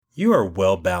You are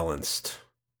well balanced.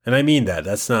 And I mean that.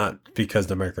 That's not because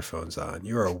the microphone's on.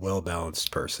 You're a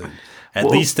well-balanced person, at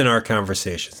least in our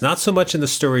conversations. Not so much in the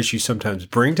stories you sometimes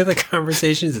bring to the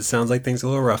conversations. It sounds like things are a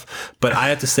little rough. But I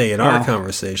have to say, in our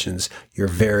conversations, you're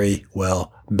very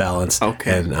well-balanced.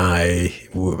 Okay. And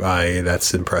I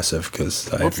that's impressive because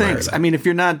I admire thanks. that. I mean, if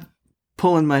you're not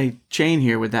pulling my chain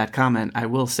here with that comment, I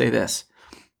will say this.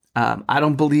 I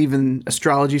don't believe in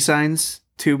astrology signs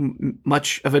to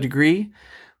much of a degree.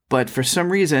 But for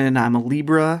some reason, I'm a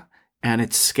Libra, and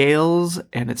it's scales,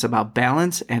 and it's about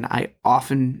balance, and I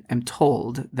often am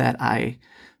told that I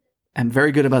am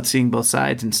very good about seeing both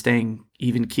sides and staying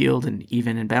even-keeled and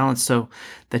even in balance, so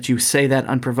that you say that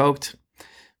unprovoked.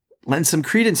 Lend some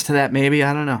credence to that, maybe.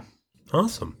 I don't know.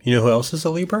 Awesome. You know who else is a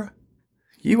Libra?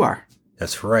 You are.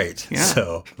 That's right. Yeah.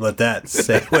 So let that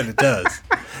say what it does.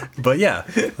 But yeah,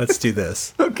 let's do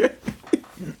this. Okay.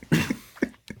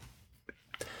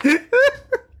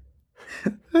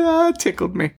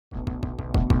 Tickled me.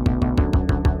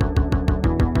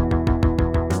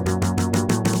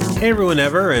 Hey everyone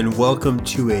ever, and welcome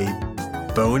to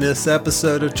a bonus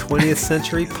episode of 20th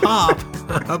Century Pop.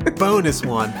 A bonus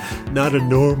one, not a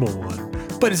normal one.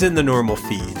 But it's in the normal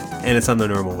feed, and it's on the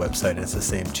normal website, and it's the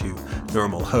same two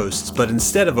normal hosts. But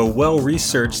instead of a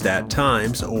well-researched at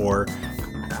times, or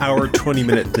our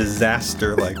 20-minute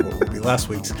disaster like what would be last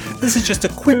week's, this is just a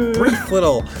quick, brief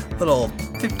little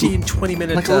 15,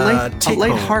 20-minute like a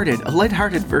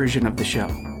lighthearted version of the show.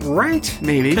 Right?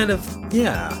 Maybe. Kind of,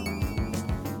 yeah.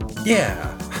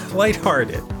 Yeah.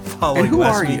 Lighthearted. Following and who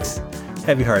last are week's you?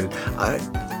 Heavy-hearted.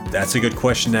 That's a good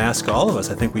question to ask all of us.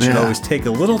 I think we should always take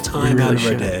a little time out of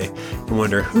our day and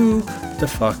wonder, who the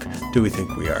fuck do we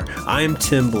think we are? I'm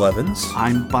Tim Blevins.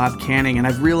 I'm Bob Canning, and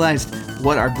I've realized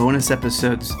what our bonus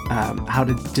episodes, how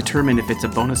to determine if it's a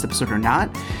bonus episode or not,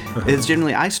 is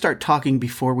generally I start talking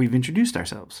before we've introduced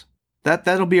ourselves.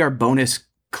 That'll be our bonus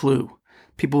clue.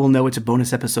 People will know it's a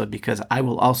bonus episode because I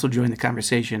will also join the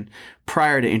conversation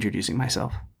prior to introducing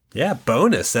myself. Yeah,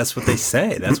 bonus. That's what they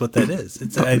say. That's what that is.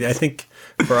 It's. I think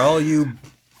for all you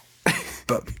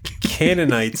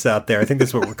Canaanites out there, I think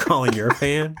that's what we're calling your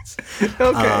fans.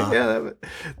 Okay,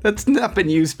 that's not been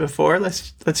used before.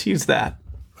 Let's use that.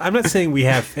 I'm not saying we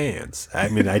have fans. I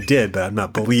mean, I did, but I'm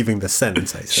not believing the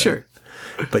sentence I said. Sure.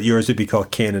 But yours would be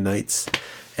called Canaanites,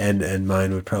 and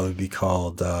mine would probably be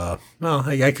called, I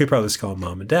could probably just call them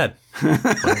Mom and Dad.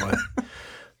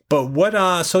 But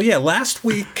last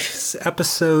week's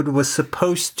episode was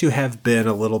supposed to have been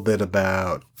a little bit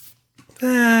about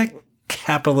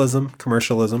capitalism,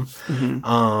 commercialism.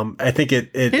 Mm-hmm. I think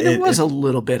it was a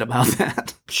little bit about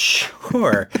that.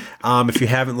 Sure. If you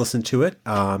haven't listened to it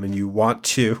and you want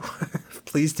to,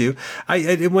 please do.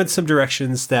 It went some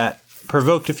directions that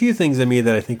provoked a few things in me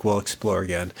that I think we'll explore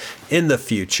again in the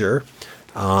future.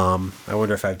 I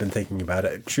wonder if I've been thinking about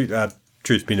it.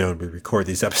 Truth be known, we record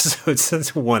these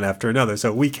episodes one after another,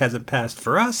 so a week hasn't passed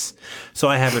for us, so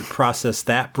I haven't processed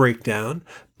that breakdown.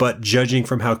 But judging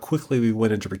from how quickly we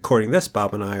went into recording this,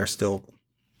 Bob and I are still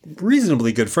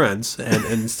reasonably good friends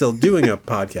and still doing a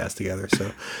podcast together.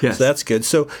 So, yes. So that's good.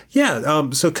 So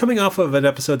so coming off of an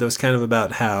episode that was kind of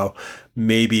about how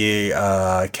maybe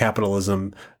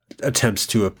capitalism attempts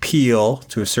to appeal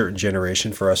to a certain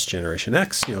generation, for us, Generation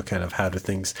X, kind of how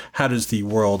does the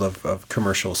world of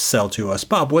commercials sell to us?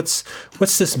 Bob, what's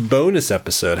this bonus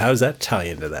episode? How does that tie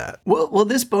into that? Well,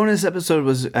 this bonus episode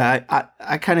was,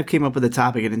 I kind of came up with a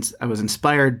topic, and I was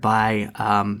inspired by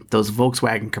those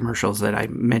Volkswagen commercials that I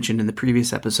mentioned in the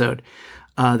previous episode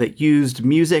that used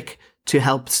music to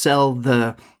help sell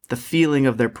the feeling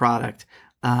of their product.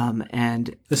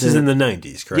 And this is in the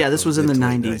 90s, correct? Yeah, this was in the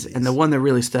 90s. And the one that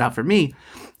really stood out for me,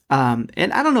 and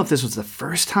I don't know if this was the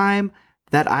first time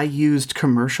that I used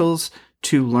commercials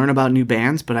to learn about new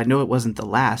bands, but I know it wasn't the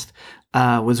last,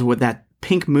 was with that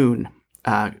Pink Moon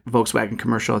Volkswagen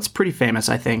commercial. It's pretty famous,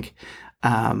 I think,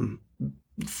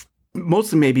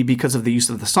 mostly maybe because of the use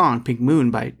of the song Pink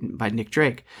Moon by Nick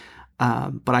Drake.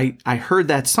 But I heard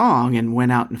that song and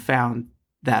went out and found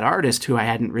that artist who I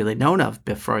hadn't really known of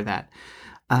before that.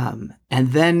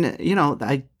 And then,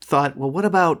 I thought, well, what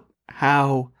about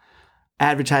how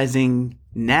advertising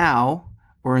now,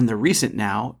 or in the recent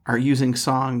now, are using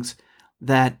songs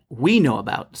that we know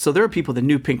about? So there are people that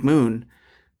knew Pink Moon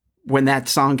when that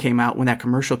song came out, when that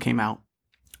commercial came out,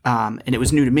 and it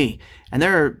was new to me. And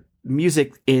there are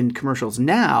music in commercials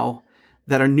now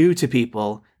that are new to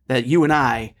people that you and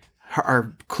I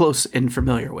are close and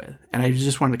familiar with. And I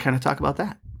just wanted to kind of talk about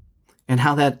that and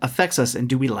how that affects us. And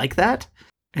do we like that?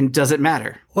 And does it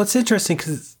matter? Well, it's interesting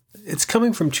because it's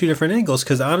coming from two different angles.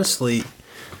 Because honestly,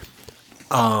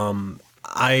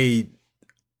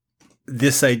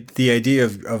 the idea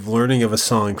of learning of a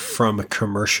song from a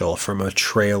commercial, from a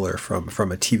trailer, from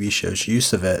a TV show's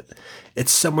use of it,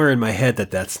 it's somewhere in my head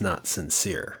that that's not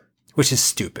sincere, which is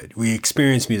stupid. We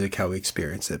experience music how we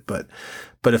experience it, but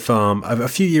if a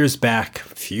few years back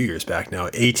now,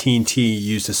 AT&T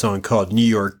used a song called New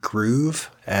York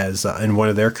Groove as in one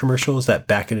of their commercials, that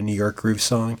Back in a New York Groove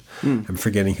song. I'm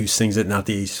forgetting who sings it, not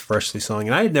the Ace Frehley song,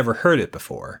 and I had never heard it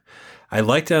before. I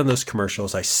liked it on those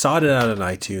commercials. I sought it out on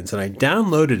iTunes and I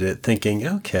downloaded it thinking,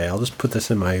 okay, I'll just put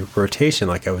this in my rotation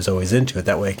like I was always into it.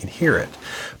 That way I can hear it.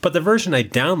 But the version I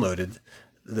downloaded,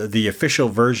 the official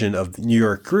version of New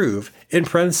York Groove, in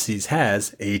parentheses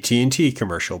has AT&T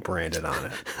commercial branded on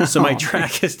it. So my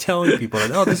track is telling people,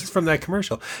 oh, this is from that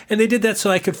commercial. And they did that so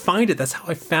I could find it. That's how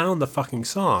I found the fucking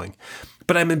song.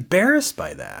 But I'm embarrassed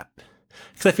by that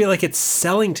because I feel like it's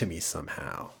selling to me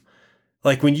somehow.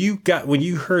 Like when you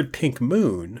heard Pink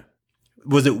Moon,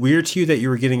 was it weird to you that you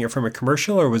were getting it from a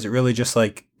commercial, or was it really just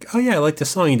like, oh yeah, I like the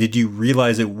song? And did you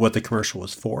realize what the commercial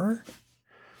was for?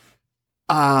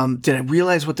 Did I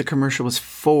realize what the commercial was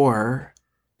for?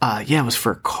 Yeah, it was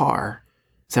for a car.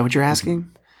 Is that what you're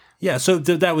asking? Yeah, so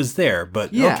that was there,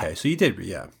 but yeah. Okay, so you did,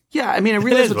 yeah. Yeah, I mean, I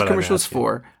realized what the commercial was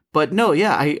for, but no,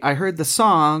 yeah, I heard the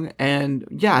song, and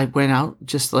yeah, I went out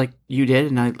just like you did,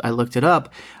 and I looked it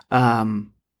up.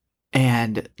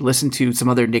 And listened to some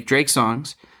other Nick Drake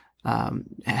songs,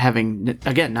 having,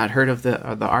 again, not heard of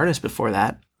the artist before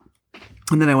that.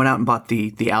 And then I went out and bought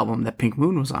the album that Pink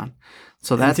Moon was on.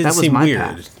 So that was my weird.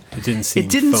 path. It didn't seem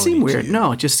seem phony weird. to you.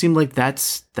 No, it just seemed like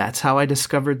that's how I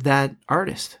discovered that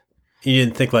artist. You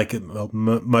didn't think like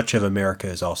much of America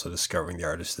is also discovering the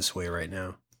artist this way right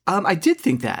now? I did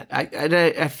think that.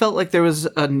 I felt like there was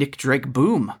a Nick Drake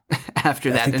boom after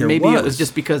that. And maybe it was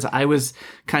just because I was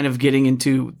kind of getting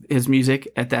into his music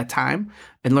at that time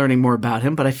and learning more about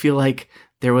him. But I feel like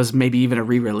there was maybe even a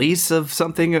re-release of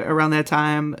something around that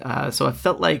time. So I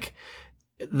felt like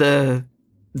the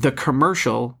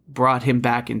commercial brought him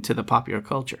back into the popular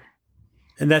culture.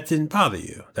 And that didn't bother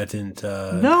you? That didn't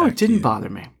No, it didn't bother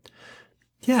me.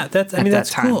 Yeah,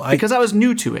 that's cool. Because I was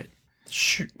new to it.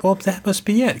 Sure. Well, that must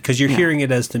be it, because you're hearing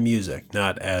it as the music,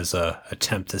 not as a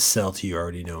attempt to sell to you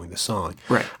already knowing the song.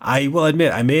 Right. I will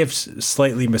admit, I may have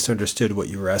slightly misunderstood what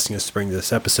you were asking us to bring to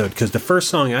this episode, because the first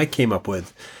song I came up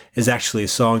with is actually a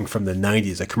song from the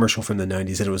 90s, a commercial from the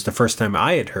 90s, and it was the first time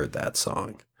I had heard that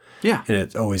song. Yeah. And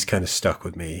it always kind of stuck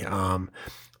with me.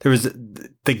 There was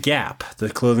The Gap, the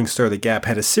clothing store The Gap,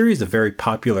 had a series of very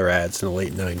popular ads in the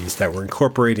late 90s that were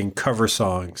incorporating cover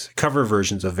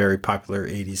versions of very popular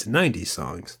 80s and 90s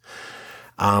songs.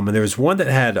 And there was one that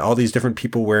had all these different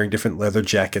people wearing different leather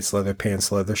jackets, leather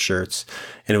pants, leather shirts,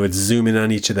 and it would zoom in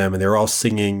on each of them, and they were all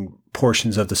singing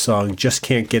portions of the song Just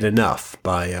Can't Get Enough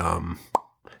by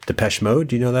Depeche Mode.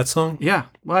 Do you know that song? Yeah.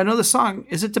 Well, I know the song.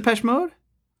 Is it Depeche Mode?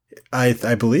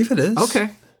 I believe it is. Okay.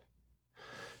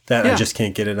 I just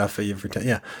can't get enough of you every time.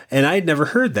 Yeah. And I'd never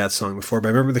heard that song before, but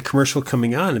I remember the commercial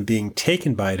coming on and being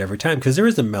taken by it every time because there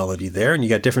was a melody there and you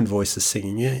got different voices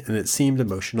singing it and it seemed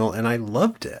emotional and I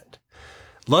loved it.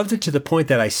 Loved it to the point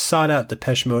that I sought out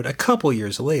Depeche Mode a couple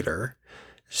years later,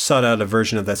 sought out a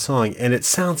version of that song and it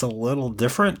sounds a little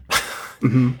different.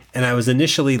 Mm-hmm. And I was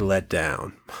initially let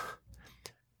down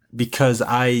because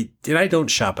I don't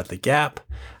shop at the Gap.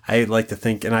 I like to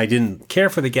think, and I didn't care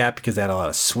for the Gap because they had a lot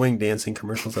of swing dancing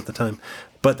commercials at the time.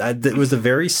 But it was a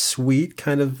very sweet,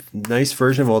 kind of nice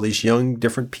version of all these young,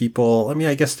 different people. I mean,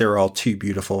 I guess they were all too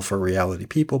beautiful for reality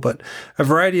people, but a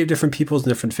variety of different peoples and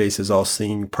different faces all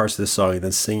singing parts of the song and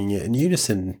then singing it in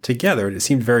unison together. And it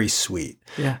seemed very sweet.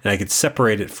 Yeah. And I could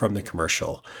separate it from the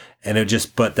commercial. And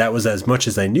but that was as much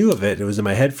as I knew of it. It was in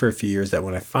my head for a few years that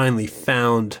when I finally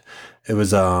found, it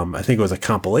was, I think it was a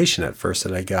compilation at first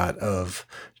that I got of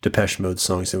Depeche Mode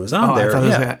songs. It was on there. I thought it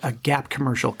was a Gap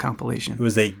commercial compilation. It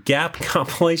was a Gap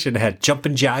compilation. It had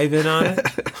Jumpin' Jivin' on it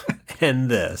and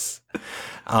this.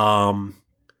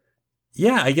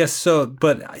 Yeah, I guess so.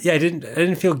 But yeah, I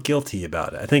didn't feel guilty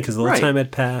about it. I think because a little time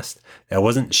had passed. I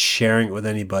wasn't sharing it with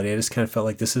anybody. I just kind of felt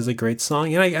like this is a great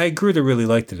song. And I grew to really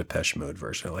like the Depeche Mode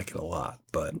version. I like it a lot.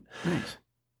 But nice.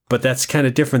 But that's kind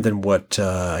of different than what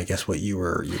I guess what you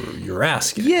were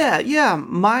asking. Yeah.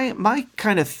 My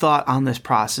kind of thought on this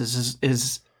process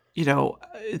is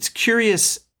it's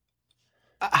curious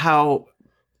how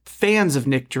fans of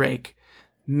Nick Drake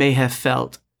may have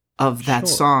felt of that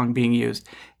song being used,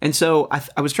 and so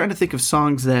I was trying to think of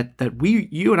songs that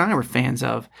you and I were fans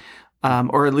of,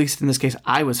 or at least in this case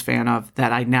I was fan of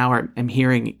that I now am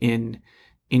hearing in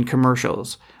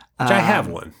commercials. Which I have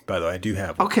one, by the way. I do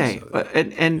have one. Okay. So.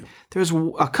 And there's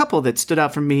a couple that stood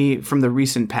out for me from the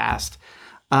recent past.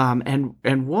 And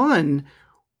one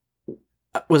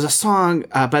was a song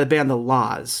by the band The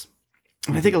Laws.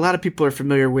 And I think a lot of people are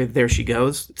familiar with There She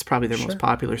Goes. It's probably their most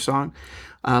popular song.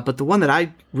 But the one that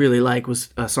I really like was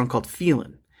a song called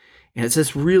Feelin'. And it's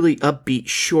this really upbeat,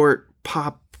 short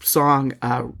pop song.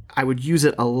 I would use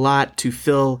it a lot to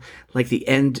fill like the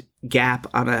end gap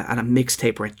on a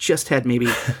mixtape where I just had maybe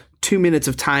 2 minutes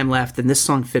of time left, and this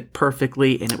song fit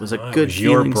perfectly, and it was a good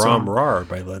feeling song. Your Brom Rar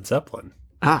by Led Zeppelin.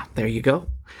 Ah, there you go.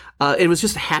 It was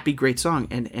just a happy, great song,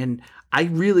 and I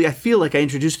feel like I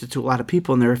introduced it to a lot of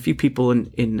people, and there are a few people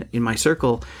in my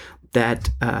circle that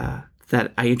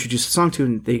I introduced the song to,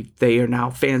 and they are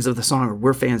now fans of the song, or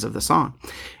were fans of the song.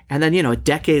 And then, a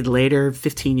decade later,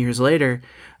 15 years later,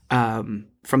 from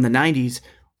the 90s,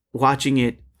 watching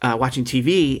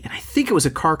TV, and I think it was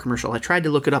a car commercial. I tried to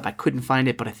look it up. I couldn't find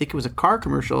it, but I think it was a car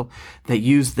commercial that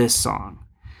used this song.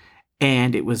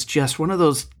 And it was just one of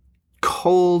those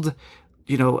cold,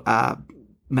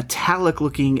 metallic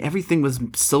looking, everything was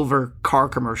silver car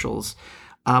commercials,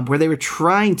 where they were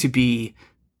trying to be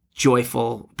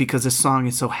joyful because this song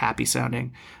is so happy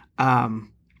sounding. And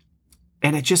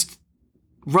it just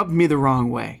rubbed me the wrong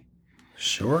way.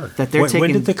 Sure. That they're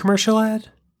when did the commercial air?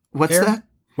 What's that?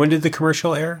 When did the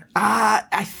commercial air?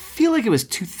 I feel like it was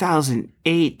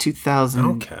 2008,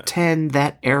 2010,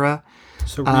 that era.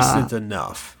 So recent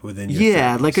enough within your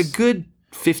 30s. Like a good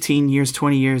 15 years,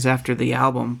 20 years after the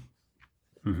album.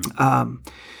 Mm-hmm.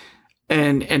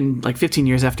 And like 15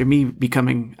 years after me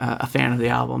becoming a fan of the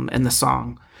album and the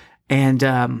song. And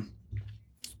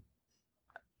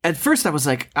at first I was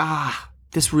like,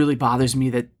 this really bothers me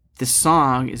that this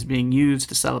song is being used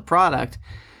to sell a product.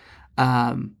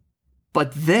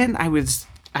 But then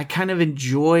I kind of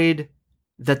enjoyed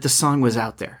that the song was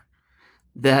out there.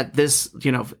 That this,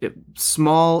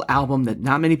 small album that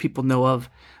not many people know of,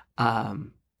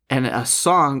 and a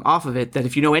song off of it that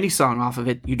if you know any song off of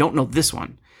it, you don't know this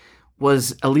one,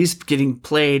 was at least getting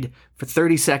played for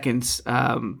 30 seconds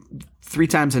 3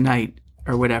 times a night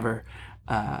or whatever,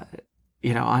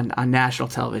 on national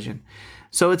television.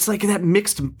 So it's like that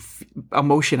mixed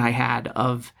emotion I had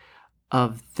of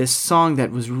this song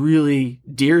that was really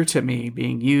dear to me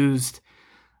being used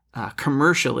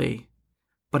commercially,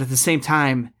 but at the same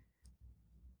time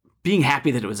being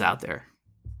happy that it was out there.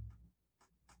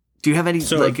 Do you have any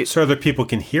so other people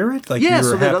can hear it? Like,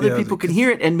 so that other people can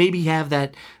hear it and maybe have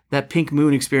that Pink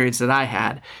Moon experience that I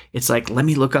had. It's like, let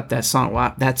me look up that song.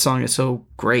 Wow, that song is so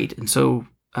great and so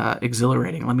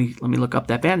exhilarating. Let me look up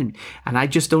that band, and I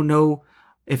just don't know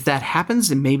if that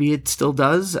happens, and maybe it still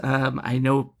does. I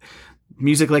know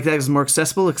music like that is more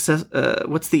accessible.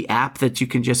 What's the app that you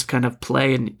can just kind of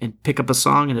play and pick up a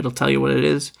song and it'll tell you what it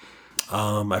is?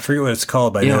 I forget what it's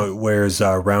called, but I know it wears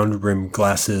round rim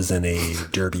glasses and a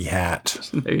derby hat.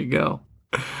 There you go.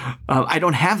 I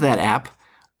don't have that app,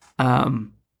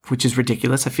 which is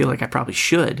ridiculous. I feel like I probably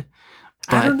should.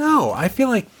 But I don't know. I feel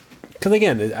like, because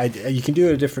again, you can do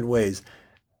it in different ways.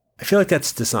 I feel like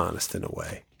that's dishonest in a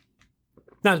way.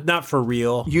 Not for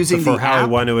real, using but for the how app? I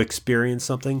want to experience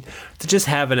something. To just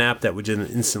have an app that would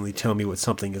instantly tell me what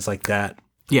something is like that.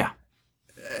 Yeah.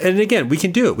 And again, we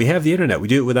can do it. We have the internet. We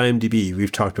do it with IMDb.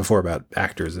 We've talked before about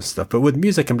actors and stuff. But with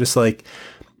music, I'm just like,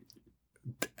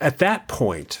 at that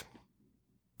point,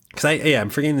 because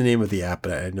I'm forgetting the name of the app,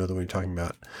 but I know the one you're talking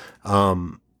about.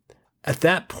 At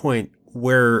that point,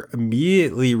 we're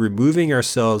immediately removing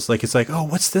ourselves. Like, it's like, oh,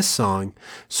 what's this song?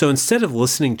 So instead of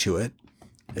listening to it,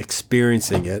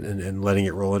 experiencing it and letting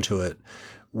it roll into it,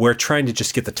 we're trying to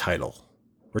just get the title.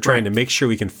 We're trying to make sure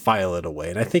we can file it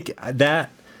away. And I think that,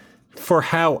 for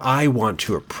how I want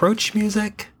to approach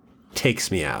music, takes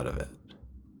me out of it.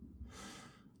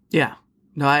 Yeah.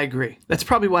 No, I agree. That's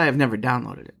probably why I've never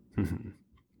downloaded it. Mm-hmm.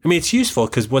 I mean, it's useful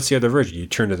because what's the other version? You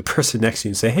turn to the person next to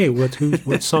you and say, hey,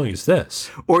 what song is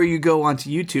this? Or you go onto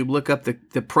YouTube, look up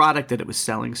the product that it was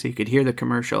selling so you could hear the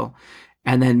commercial,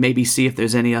 and then maybe see if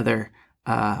there's any other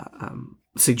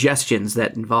suggestions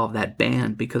that involve that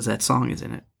band because that song is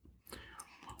in it.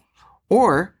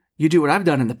 Or you do what I've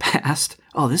done in the past.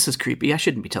 Oh, this is creepy. I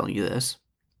shouldn't be telling you this.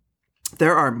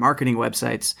 There are marketing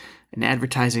websites and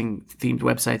advertising themed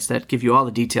websites that give you all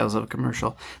the details of a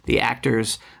commercial, the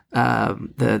actors,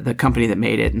 the company that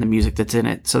made it, and the music that's in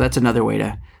it. So that's another way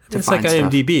to it's find like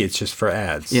stuff. IMDb. It's just for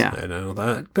ads. Yeah. And I know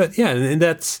that. But yeah, and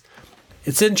it's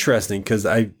interesting because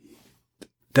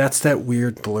that's that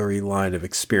weird blurry line of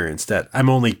experience that I'm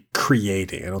only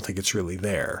creating. I don't think it's really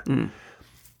there.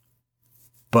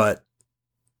 But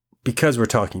because we're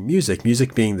talking music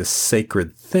being the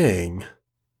sacred thing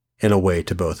in a way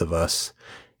to both of us,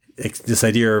 this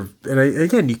idea of, and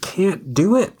again, you can't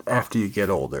do it after you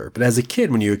get older, but as a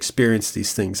kid, when you experience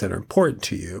these things that are important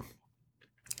to you,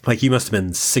 Like, you must have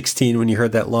been 16 when you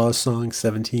heard that Laws song,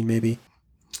 17 maybe?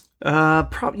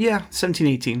 Yeah, 17,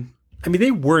 18. I mean,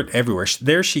 they weren't everywhere.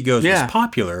 There She Goes Yeah. was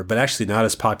popular, but actually not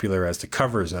as popular as the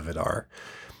covers of it are.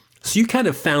 So you kind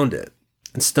of found it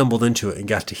and stumbled into it and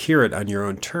got to hear it on your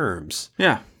own terms.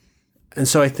 Yeah. And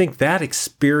so I think that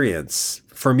experience,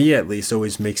 for me at least,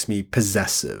 always makes me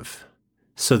possessive.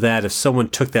 So that if someone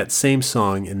took that same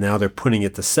song and now they're putting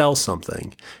it to sell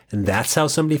something, and that's how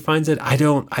somebody finds it, I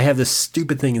have this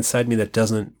stupid thing inside me that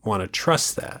doesn't want to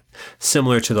trust that.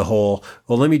 Similar to the whole,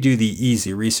 well, let me do the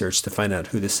easy research to find out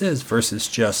who this is versus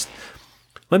just,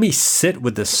 let me sit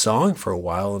with this song for a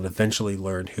while and eventually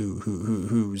learn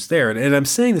who's there. And I'm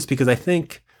saying this because I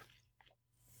think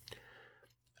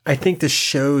this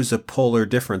shows a polar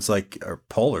difference, I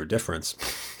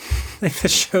think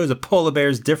this shows a polar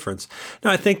bear's difference.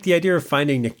 No, I think the idea of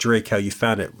finding Nick Drake, how you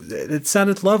found it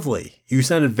sounded lovely. You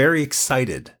sounded very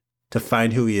excited to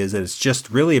find who he is, and it's just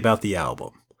really about the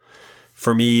album.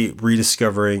 For me,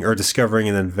 discovering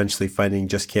and then eventually finding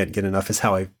Just Can't Get Enough is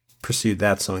how I pursued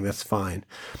that song. That's fine.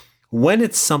 When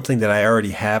it's something that I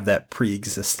already have that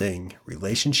pre-existing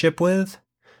relationship with,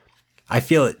 I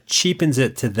feel it cheapens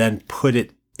it to then put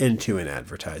it into an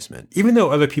advertisement, even though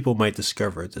other people might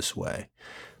discover it this way.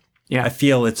 Yeah. I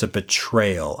feel it's a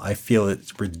betrayal. I feel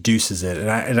it reduces it.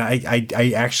 And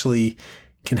I actually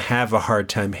can have a hard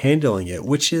time handling it,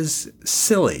 which is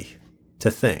silly to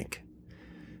think.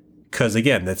 Because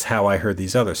again, that's how I heard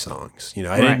these other songs.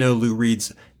 I didn't know Lou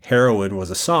Reed's Heroin was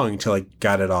a song until I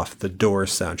got it off the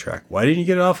Doors soundtrack. Why didn't you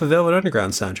get it off the Velvet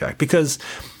Underground soundtrack? Because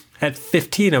at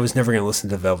 15, I was never going to listen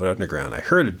to Velvet Underground. I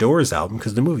heard a Doors album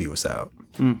because the movie was out.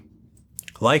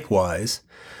 Likewise,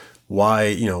 why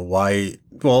am I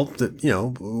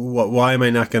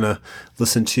not going to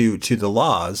listen to the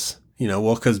Laws?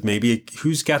 Because maybe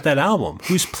who's got that album?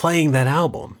 Who's playing that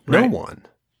album? No one.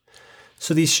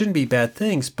 So these shouldn't be bad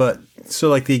things. But so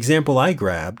like the example I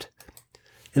grabbed,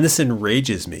 and this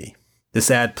enrages me.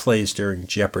 This ad plays during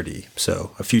Jeopardy.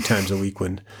 So a few times a week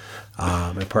when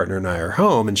my partner and I are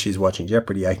home and she's watching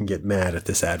Jeopardy, I can get mad at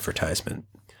this advertisement.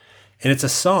 And it's a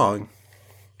song.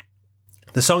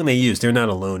 The song they use, they're not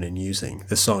alone in using.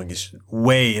 The song is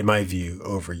way, in my view,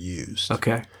 overused.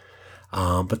 Okay.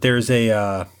 But there's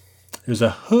a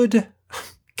Hood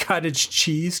cottage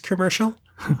cheese commercial.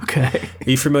 Okay. Are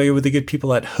you familiar with the good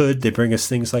people at Hood? They bring us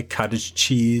things like cottage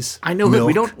cheese. I know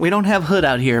milk. Hood. We don't have Hood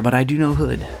out here, but I do know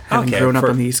Hood. Having grown up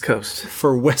on the East Coast.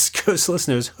 For West Coast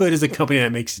listeners, Hood is a company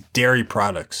that makes dairy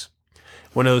products.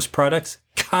 One of those products,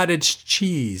 cottage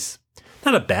cheese.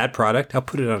 Not a bad product. I'll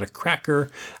put it on a cracker.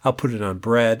 I'll put it on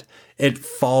bread. It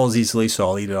falls easily, so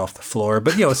I'll eat it off the floor.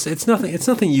 But it's nothing. It's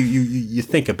nothing you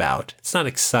think about. It's not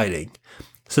exciting.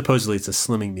 Supposedly, it's a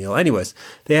slimming meal. Anyways,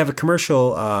 they have a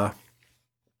commercial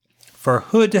for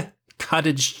Hood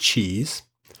cottage cheese,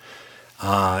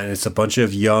 and it's a bunch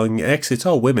of actually, it's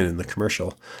all women in the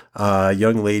commercial.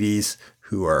 Young ladies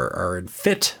who are in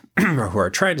fit. Or who are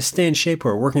trying to stay in shape, who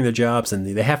are working their jobs, and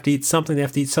they have to eat something. They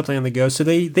have to eat something on the go. So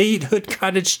they eat Hood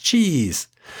cottage cheese.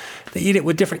 They eat it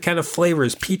with different kind of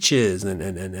flavors, peaches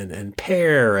and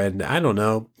pear, and I don't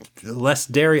know, less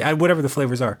dairy, whatever the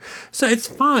flavors are. So it's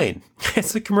fine.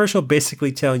 It's a commercial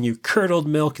basically telling you curdled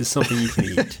milk is something you can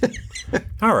eat.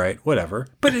 All right, whatever.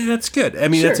 But that's good. I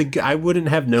mean, Sure. I wouldn't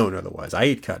have known otherwise. I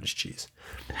eat cottage cheese.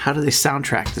 How do they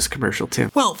soundtrack this commercial, Tim?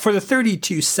 Well, for the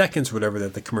 32 seconds, whatever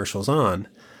that the commercial's on,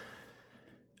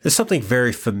 there's something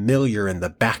very familiar in the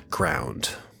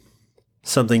background.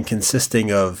 Something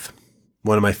consisting of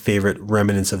one of my favorite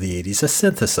remnants of the 80s, a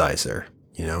synthesizer.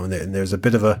 And there's a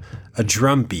bit of a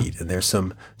drum beat, and there's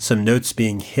some notes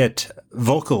being hit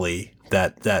vocally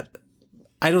that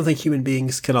I don't think human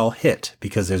beings can all hit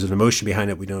because there's an emotion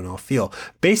behind it we don't all feel.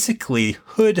 Basically,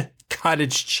 Hood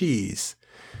cottage cheese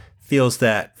feels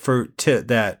that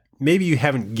that maybe you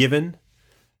haven't given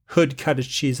Hood cottage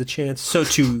cheese a chance. So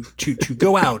to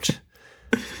go out,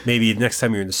 maybe next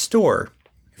time you're in the store,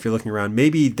 if you're looking around,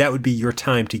 maybe that would be your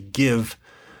time to give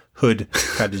Hood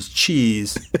cottage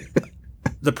cheese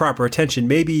the proper attention.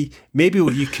 Maybe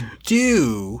what you could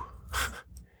do,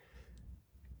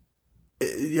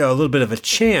 a little bit of a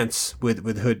chance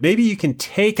with Hood. Maybe you can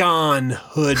take on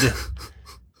Hood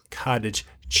cottage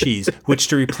cheese, which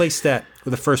to replace that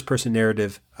with a first person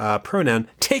narrative pronoun,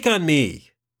 Take on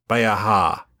Me by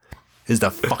Aha. Is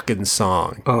the fucking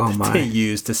song that they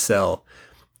use to sell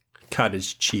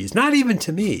cottage cheese. Not even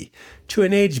to me, to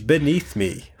an age beneath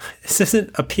me. This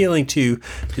isn't appealing to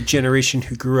the generation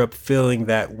who grew up feeling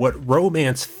that what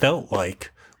romance felt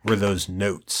like were those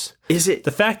notes. Is it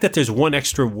The fact that there's one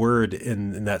extra word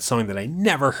in that song that I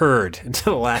never heard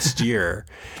until last year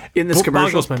in this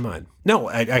commercial? boggles my mind. No,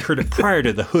 I heard it prior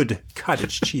to the Hood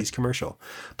cottage cheese commercial.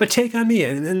 But Take On Me,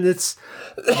 and it's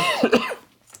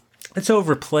it's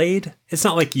overplayed. It's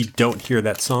not like you don't hear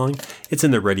that song. It's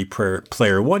in the Ready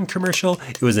Player One commercial.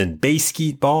 It was in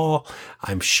Basketball.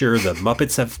 I'm sure the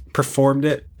Muppets have performed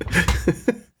it.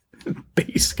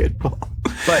 Basketball.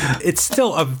 But it's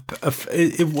still it's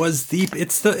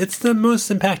the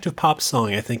most impactful pop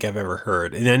song I think I've ever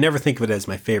heard. And I never think of it as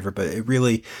my favorite, but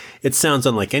it sounds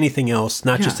unlike anything else,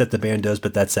 not just that the band does,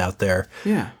 but that's out there.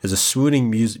 Yeah. There's a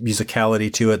swooning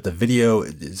musicality to it. The video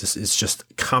is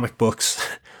just comic books.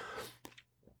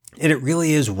 And it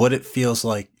really is what it feels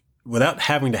like without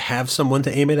having to have someone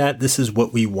to aim it at. This is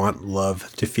what we want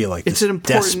love to feel like. It's this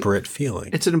desperate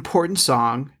feeling. It's an important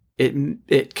song.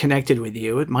 It connected with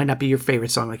you. It might not be your favorite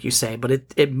song, like you say, but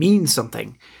it means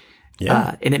something.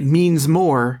 Yeah. And it means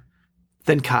more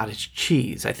than cottage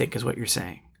cheese, I think is what you're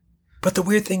saying. But the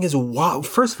weird thing is, why?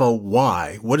 First of all,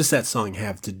 why? What does that song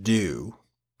have to do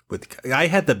with? I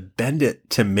had to bend it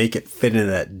to make it fit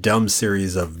into that dumb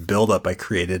series of buildup I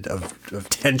created of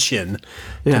tension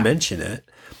to mention it.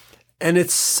 And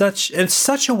it's such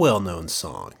a well-known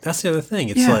song. That's the other thing.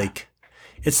 It's like,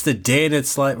 it's the day and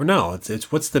it's like, no,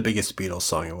 it's what's the biggest Beatles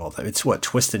song of all time? It's what,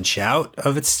 Twist and Shout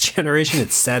of its generation.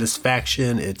 It's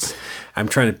Satisfaction. I'm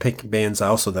trying to pick bands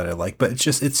also that I like, but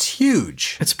it's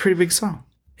huge. It's a pretty big song.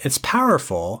 It's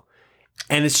powerful,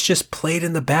 and it's just played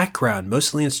in the background,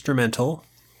 mostly instrumental.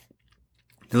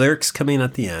 The lyrics come in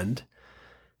at the end.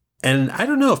 And I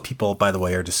don't know if people, by the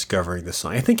way, are discovering this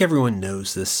song. I think everyone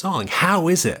knows this song. How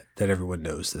is it that everyone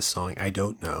knows this song? I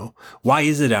don't know. Why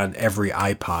is it on every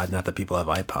iPod? Not that people have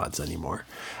iPods anymore.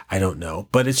 I don't know.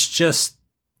 But it's just,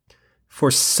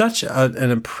 for such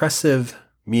an impressive,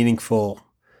 meaningful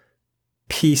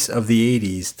piece of the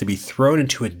 80s to be thrown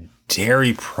into a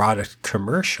dairy product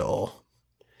commercial,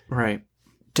 right,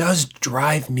 does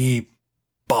drive me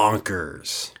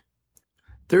bonkers.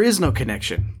 There is no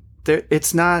connection.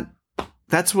 It's not.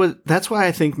 That's why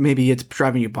I think maybe it's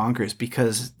driving you bonkers,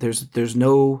 because there's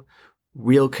no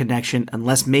real connection,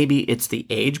 unless maybe it's the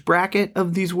age bracket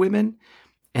of these women,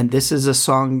 and this is a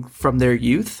song from their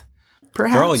youth.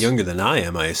 Perhaps they're all younger than I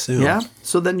am, I assume. Yeah.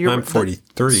 So then I'm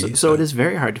 43. So it is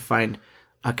very hard to find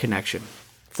a connection.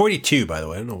 42, by the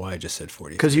way. I don't know why I just said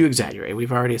 40. Because you exaggerate.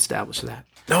 We've already established that.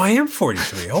 No, I am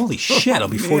 43. Holy shit! I'll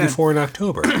be 44 in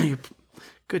October.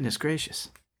 Goodness gracious.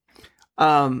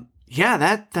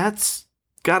 Yeah, that's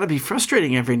got to be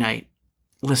frustrating every night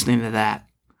listening to that.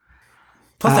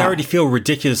 Plus, I already feel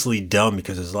ridiculously dumb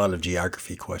because there's a lot of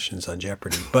geography questions on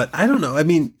Jeopardy. But I don't know. I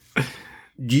mean,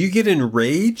 do you get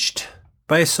enraged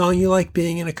by a song you like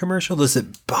being in a commercial? Does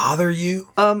it bother you?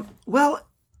 Well,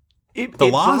 The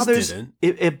Laws didn't.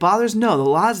 It bothers. No, the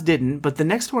Laws didn't. But the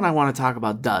next one I want to talk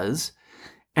about does.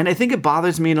 And I think it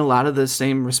bothers me in a lot of the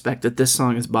same respect that this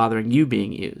song is bothering you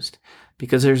being used.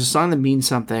 Because there's a song that means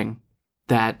something,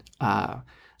 that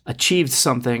achieved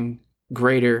something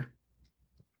greater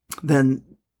than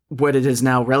what it is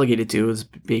now relegated to, as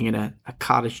being in a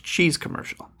cottage cheese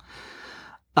commercial.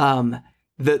 By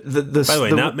the way,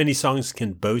 not many songs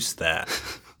can boast that.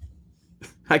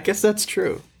 I guess that's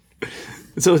true.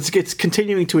 So it's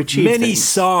continuing to achieve many things.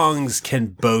 songs can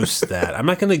boast that. I'm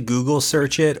not going to Google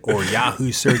search it or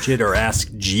Yahoo search it or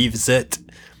ask Jeeves it.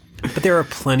 But there are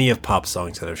plenty of pop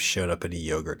songs that have showed up in a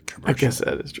yogurt commercial. I guess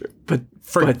that is true. But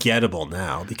forgettable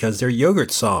now because they're yogurt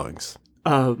songs.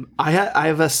 I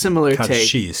have a similar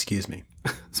take. Excuse me.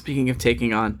 Speaking of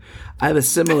taking on, I have a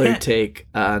similar take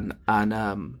on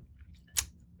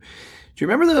do you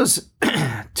remember those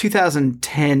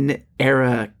 2010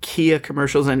 era Kia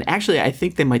commercials? And actually, I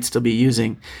think they might still be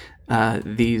using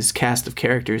these cast of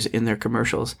characters in their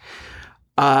commercials.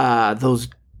 Those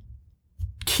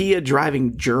Kia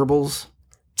driving gerbils.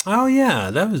 Oh yeah,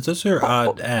 those are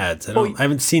odd ads. I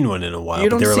haven't seen one in a while. You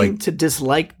don't seem to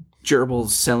dislike gerbils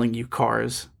selling you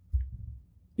cars.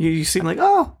 You seem like,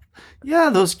 oh yeah,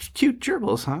 those cute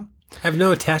gerbils, huh? I have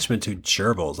no attachment to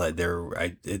gerbils.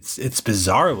 It's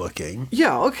bizarre looking.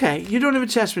 Yeah, okay. You don't have an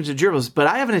attachment to gerbils, but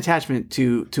I have an attachment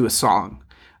to a song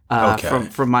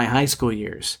from my high school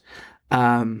years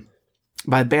by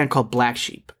a band called Black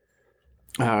Sheep.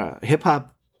 Hip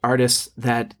hop artists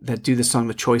that do the song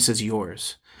 "The Choice Is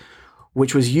Yours,"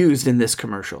 which was used in this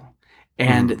commercial,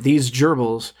 and these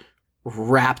gerbils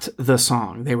rapped the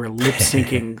song. They were lip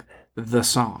syncing the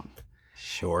song.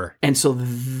 Sure. And so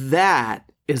that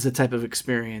is the type of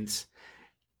experience.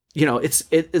 You know, it's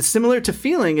similar to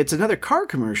Feeling. It's another car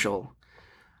commercial,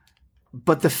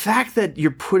 But the fact that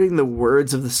you're putting the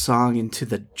words of the song into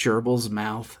the gerbil's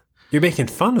mouth, You're making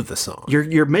fun of the song.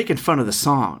 you're making fun of the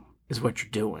song is what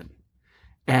you're doing.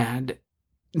 And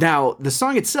now the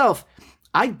song itself,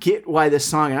 I get why this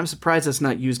song, and I'm surprised it's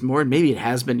not used more, and maybe it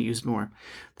has been used more.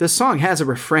 The song has a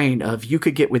refrain of you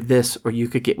could get with this or you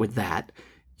could get with that.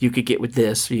 You could get with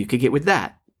this or you could get with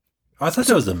that. Oh, I thought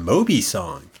that was a Moby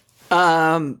song.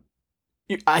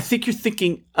 I think you're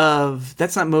thinking of,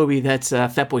 that's not Moby, that's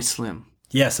Fatboy Slim.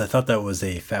 Yes, I thought that was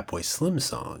a Fatboy Slim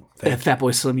song.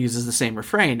 Fatboy Slim uses the same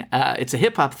refrain. It's a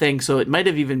hip hop thing, so it might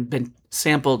have even been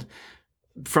sampled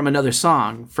from another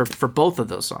song for both of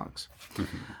those songs.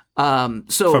 Mm-hmm.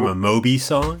 So from a Moby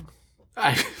song?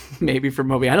 Maybe from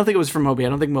Moby. I don't think it was from Moby. I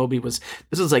don't think Moby was.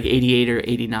 This was like 88 or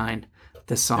 89.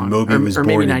 This song, and Moby was or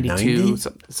born maybe in 92,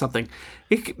 90? something.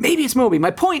 Maybe it's Moby.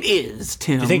 My point is,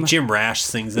 Tim. Do you think Jim Rash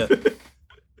sings it?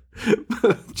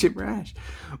 Jim Rash.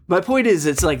 My point is,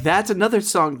 it's like that's another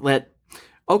song that,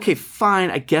 okay,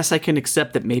 fine. I guess I can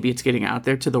accept that maybe it's getting out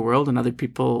there to the world and other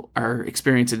people are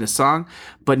experiencing this song,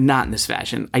 but not in this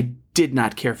fashion. I did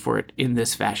not care for it in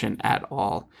this fashion at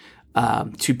all.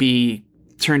 To be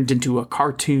turned into a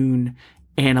cartoon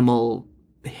animal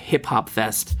hip hop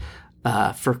fest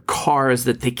for cars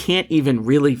that they can't even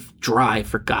really drive,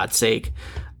 for God's sake.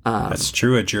 That's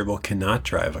true. A gerbil cannot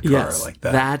drive a car like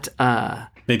that.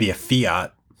 Maybe a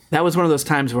Fiat. That was one of those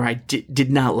times where I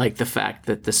did not like the fact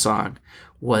that the song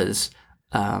was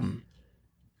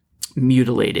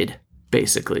mutilated,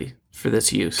 basically, for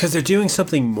this use. Because they're doing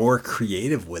something more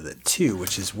creative with it, too,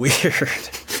 which is weird.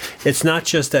 It's not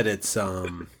just that it's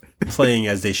playing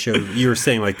as they showed. You were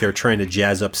saying like they're trying to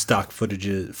jazz up stock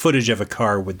footage of a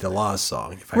car with the Laws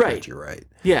song, if I heard you right.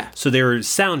 Yeah. So they were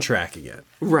soundtracking it.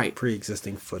 Right.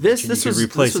 Pre-existing footage. This and you could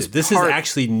replace it. This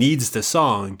actually needs the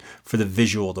song for the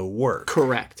visual to work.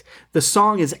 Correct. The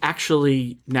song is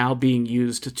actually now being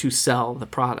used to sell the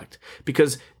product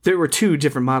because there were two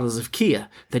different models of Kia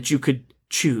that you could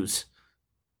choose.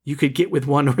 You could get with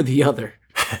one or the other.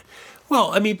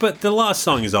 Well, I mean, but the Lost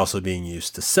song is also being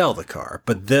used to sell the car,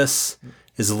 but this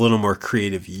is a little more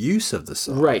creative use of the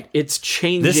song. Right. It's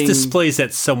changing. This displays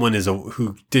that someone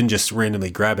who didn't just randomly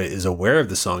grab it is aware of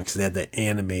the song because they had to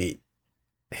animate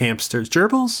hamsters.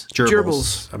 Gerbils?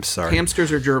 Gerbils. I'm sorry. Hamsters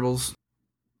or gerbils.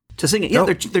 To sing it. Yeah,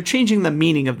 they're changing the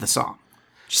meaning of the song.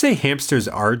 Did you say hamsters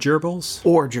are gerbils?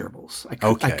 Or gerbils. I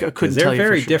couldn't tell you. They're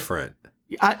very for sure. different.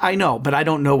 I know, but I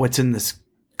don't know what's in this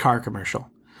car commercial.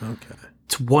 Okay.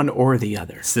 It's one or the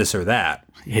other. It's this or that.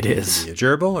 It is. It could be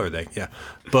a gerbil or yeah.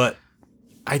 But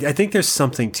I think there's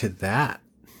something to that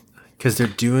because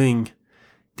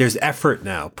there's effort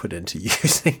now put into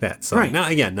using that song. Right. Now,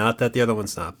 again, not that the other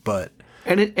one's not, but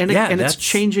it's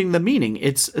changing the meaning.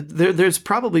 It's there's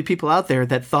probably people out there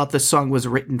that thought the song was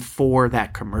written for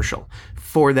that commercial,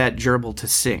 for that gerbil to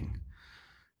sing,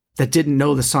 that didn't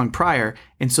know the song prior,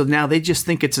 and so now they just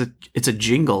think it's a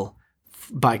jingle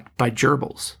by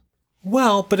gerbils.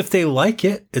 Well, but if they like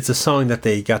it, it's a song that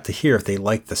they got to hear if they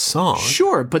like the song.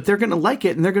 Sure, but they're going to like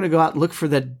it, and they're going to go out and look for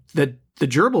the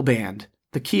gerbil band.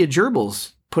 The Kia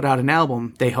Gerbils put out an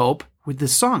album, they hope, with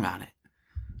this song on it.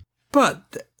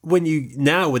 But with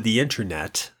the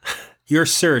internet, your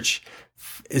search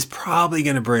is probably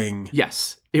going to bring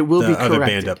it will be the other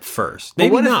corrected. band up first.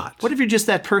 Maybe not. What if you're just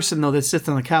that person, though, that sits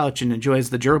on the couch and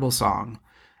enjoys the gerbil song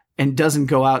and doesn't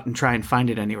go out and try and find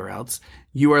it anywhere else?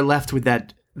 You are left with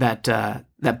that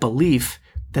belief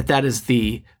that is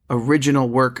the original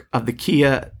work of the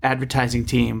Kia advertising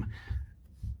team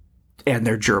and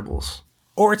their gerbils.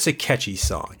 Or it's a catchy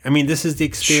song. I mean, this is the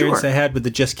experience Sure. I had with the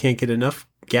Just Can't Get Enough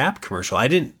Gap commercial. I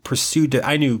didn't pursue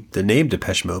I knew the name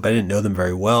Depeche Mode, but I didn't know them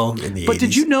very well in the 80s. But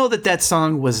did you know that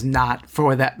song was not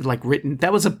for that, like, written?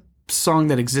 That was a song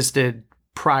that existed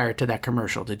prior to that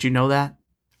commercial. Did you know that?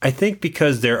 I think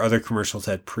because their other commercials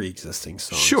had pre-existing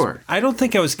songs. Sure. I don't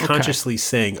think I was consciously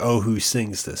saying, oh, who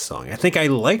sings this song? I think I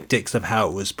liked it because of how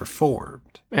it was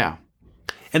performed. Yeah.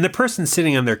 And the person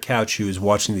sitting on their couch who is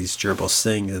watching these gerbils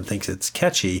sing and thinks it's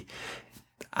catchy,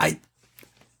 I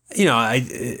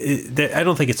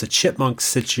don't think it's a Chipmunk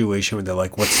situation where they're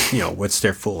like, what's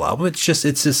their full album? It's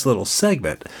this little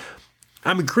segment.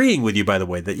 I'm agreeing with you, by the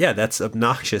way, that, yeah, that's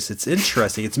obnoxious. It's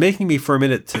interesting. It's making me for a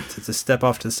minute to step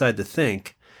off to the side to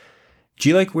think. Do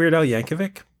you like Weird Al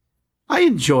Yankovic? I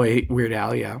enjoy Weird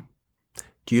Al, yeah.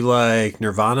 Do you like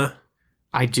Nirvana?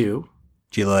 I do.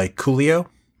 Do you like Coolio?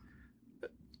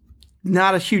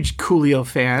 Not a huge Coolio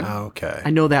fan. Okay. I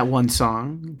know that one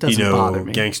song. Doesn't bother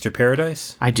me. Gangster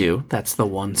Paradise? I do. That's the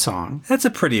one song. That's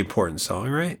a pretty important song,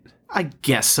 right? I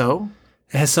guess so.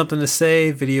 It has something to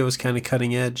say. Video is kind of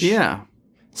cutting edge. Yeah.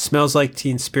 Smells Like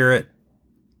Teen Spirit.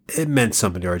 it meant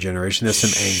something to our generation. There's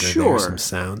some anger there, some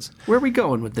sounds. Where are we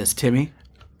going with this, Timmy?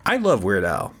 I love Weird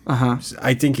Al. Uh-huh.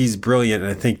 I think he's brilliant,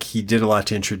 and I think he did a lot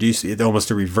to introduce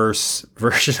almost a reverse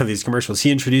version of these commercials.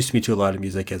 He introduced me to a lot of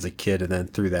music as a kid, and then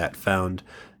through that found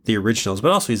the originals,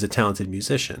 but also he's a talented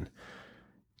musician.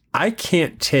 I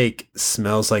can't take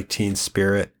Smells Like Teen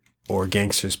Spirit or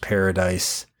Gangster's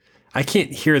Paradise. I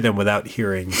can't hear them without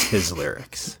hearing his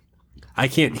lyrics. I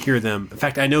can't hear them. In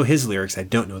fact, I know his lyrics. I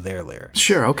don't know their lyrics.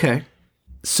 Sure, okay.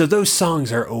 So those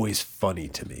songs are always funny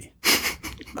to me.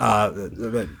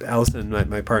 Allison,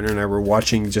 my partner, and I were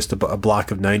watching just a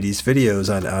block of 90s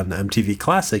videos on MTV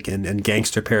Classic, and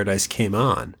Gangster Paradise came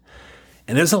on.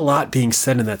 And there's a lot being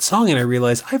said in that song, and I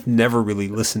realized I've never really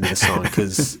listened to the song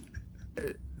because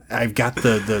I've got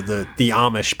the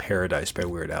Amish Paradise by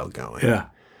Weird Al going. Yeah.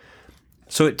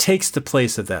 So it takes the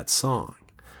place of that song.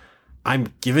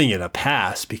 I'm giving it a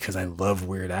pass because I love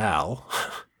Weird Al.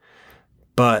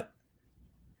 But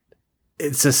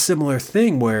it's a similar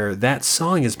thing where that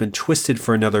song has been twisted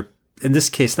for another, in this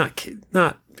case,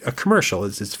 not a commercial.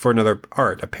 It's for another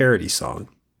art, a parody song.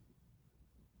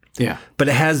 Yeah. But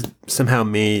it has somehow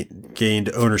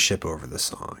gained ownership over the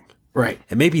song. Right.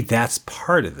 And maybe that's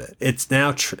part of it. It's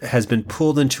now has been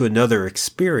pulled into another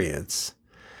experience.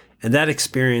 And that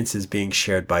experience is being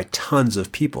shared by tons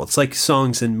of people. It's like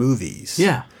songs in movies.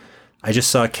 Yeah. I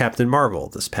just saw Captain Marvel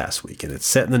this past week, and it's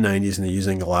set in the 90s, and they're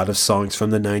using a lot of songs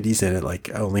from the 90s in it, like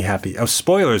Only Happy... Oh,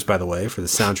 spoilers, by the way, for the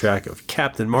soundtrack of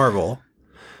Captain Marvel.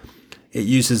 It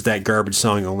uses that garbage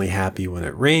song, Only Happy When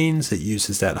It Rains. It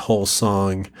uses that whole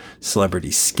song, Celebrity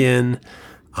Skin.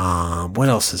 What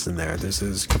else is in there?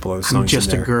 There's a couple other songs Just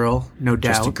in there. a Girl, no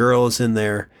doubt. Just a Girl is in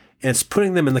there. And it's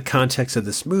putting them in the context of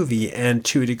this movie, and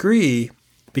to a degree...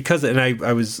 Because, and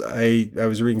I was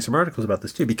reading some articles about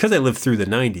this too, because I lived through the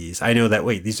 90s, I know that,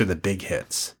 wait, these are the big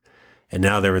hits. And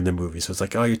now they're in the movie. So it's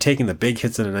like, oh, you're taking the big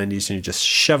hits in the 90s and you're just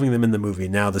shoving them in the movie.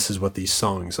 Now this is what these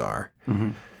songs are. Mm-hmm.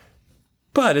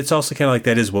 But it's also kind of like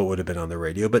that is what would have been on the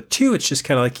radio. But two, it's just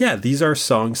kind of like, yeah, these are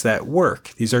songs that work.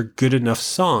 These are good enough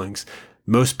songs.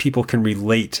 Most people can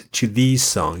relate to these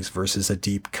songs versus a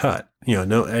deep cut. You know,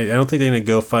 no, I don't think they're going to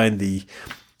go find the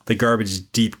garbage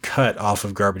deep cut off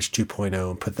of Garbage 2.0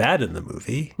 and put that in the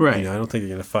movie. Right. You know, I don't think they're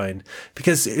going to find,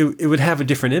 because it would have a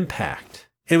different impact.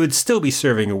 It would still be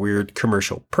serving a weird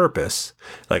commercial purpose.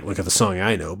 Like, look at the song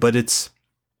I know, but it's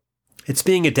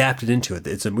being adapted into it.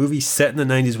 It's a movie set in the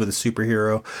 90s with a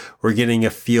superhero. We're getting a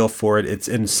feel for it. It's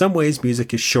in some ways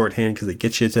music is shorthand because it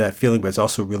gets you to that feeling, but it's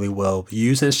also really well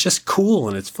used and it's just cool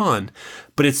and it's fun.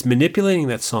 But it's manipulating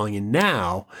that song, and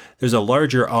now there's a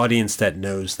larger audience that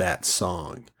knows that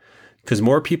song. Because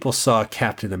more people saw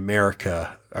Captain Marvel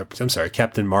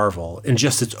in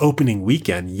just its opening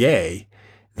weekend, yay,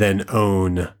 than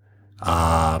own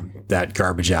that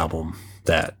garbage album.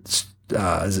 That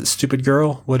is it Stupid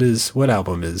Girl? What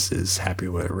album is Happy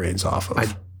When It Rains off of?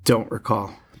 I don't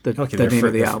recall the name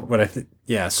of the album. What I think,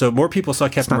 yeah. So more people saw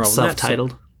Captain Marvel.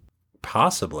 Self-titled,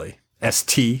 possibly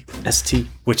ST,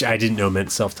 which I didn't know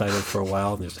meant self-titled for a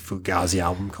while. There's a Fugazi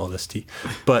album called ST,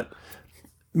 but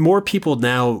more people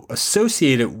now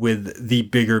associate it with the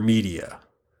bigger media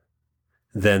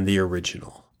than the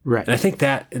original. Right. And I think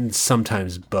that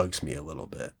sometimes bugs me a little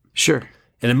bit. Sure.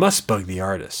 And it must bug the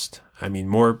artist. I mean,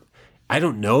 I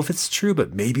don't know if it's true,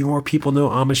 but maybe more people know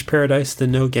Amish Paradise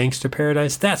than know Gangster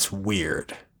Paradise. That's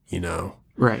weird, you know?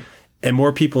 Right. And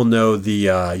more people know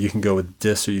the you can go with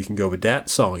this or you can go with that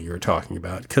song you were talking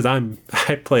about. Because I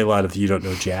play a lot of You Don't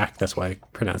Know Jack. That's why I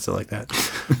pronounce it like that.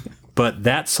 But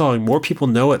that song, more people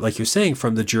know it, like you're saying,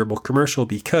 from the Gerbil commercial,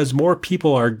 because more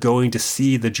people are going to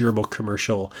see the Gerbil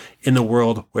commercial in the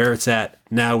world where it's at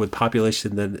now with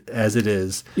population than as it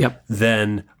is, yep,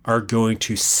 then are going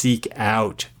to seek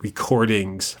out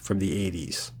recordings from the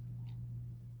 80s.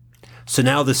 So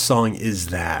now this song is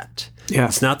that. Yeah.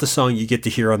 It's not the song you get to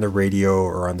hear on the radio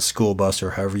or on the school bus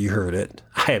or however you heard it.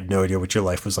 I have no idea what your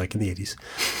life was like in the 80s.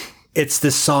 It's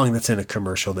this song that's in a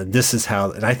commercial, and this is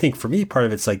how, and I think for me, part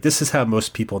of it's like, this is how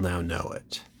most people now know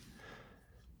it.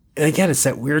 And again, it's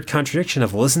that weird contradiction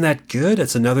of, well, isn't that good?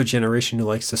 It's another generation who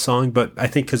likes the song, but I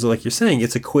think because like you're saying,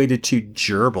 it's equated to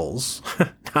gerbils,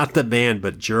 not the band,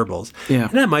 but gerbils. Yeah.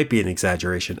 And that might be an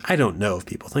exaggeration. I don't know if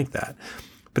people think that.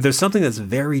 But there's something that's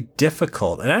very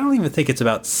difficult, and I don't even think it's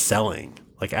about selling.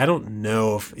 Like, I don't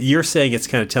know if you're saying it's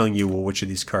kind of telling you, well, which of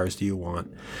these cars do you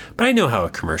want? But I know how a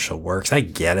commercial works. I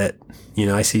get it. You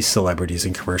know, I see celebrities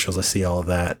in commercials. I see all of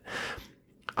that.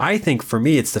 I think for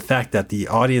me, it's the fact that the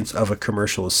audience of a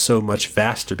commercial is so much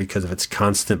faster because of its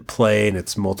constant play and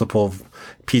its multiple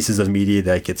pieces of media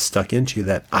that it gets stuck into,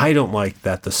 that I don't like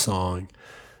that the song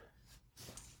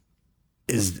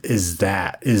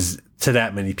is to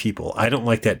that many people. I don't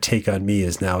like that Take on Me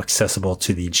is now accessible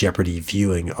to the Jeopardy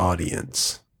viewing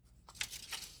audience.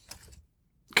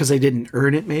 Because they didn't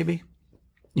earn it, maybe.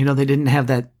 They didn't have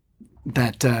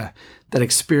that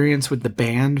experience with the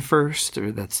band first,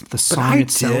 or that's the song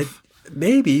itself. Did.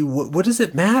 Maybe. What does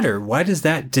it matter? Why does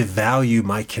that devalue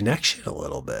my connection a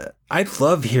little bit? I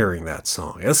love hearing that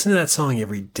song. I listen to that song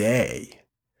every day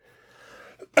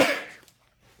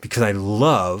because I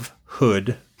love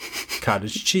Hood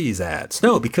cottage cheese ads.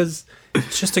 No, because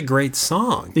it's just a great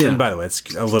song. Yeah. And by the way,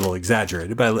 it's a little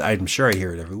exaggerated, but I'm sure I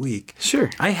hear it every week. Sure.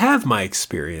 I have my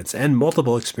experience and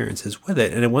multiple experiences with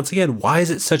it. And once again, why is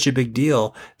it such a big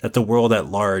deal that the world at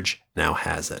large now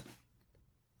has it?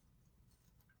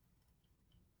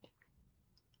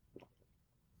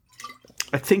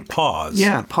 I think pause.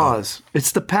 Yeah, pause.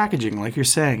 It's the packaging, like you're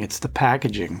saying. It's the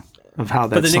packaging of how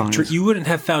that song is. You wouldn't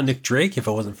have found Nick Drake if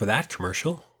it wasn't for that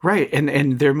commercial. Right.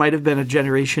 And there might have been a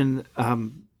generation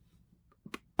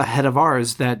ahead of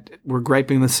ours that were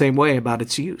griping the same way about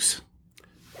its use.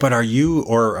 But are you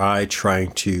or I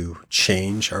trying to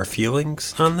change our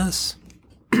feelings on this?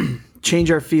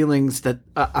 Change our feelings that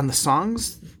on the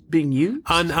songs being used?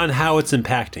 On how it's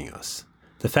impacting us.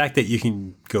 The fact that you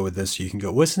can go with this, you can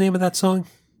go. What's the name of that song?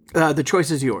 The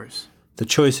Choice Is Yours. The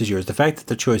Choice Is Yours. The fact that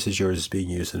The Choice Is Yours is being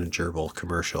used in a gerbil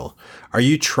commercial. Are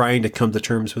you trying to come to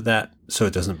terms with that so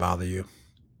it doesn't bother you?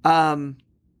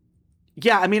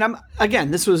 Yeah, I mean,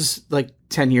 this was like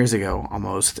 10 years ago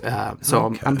almost. So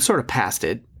okay. I'm sort of past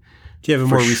it. Do you have a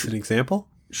more recent example?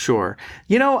 Sure.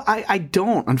 I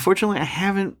don't. Unfortunately, I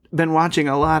haven't been watching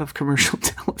a lot of commercial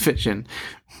television,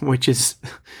 which is...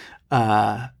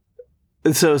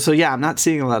 So yeah, I'm not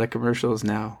seeing a lot of commercials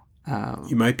now.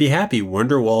 You might be happy.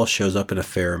 Wonderwall shows up in a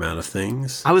fair amount of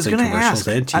things. I was going to ask.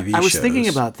 I was thinking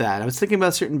about that. I was thinking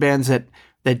about certain bands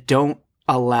that don't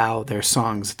allow their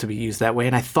songs to be used that way,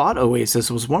 and I thought Oasis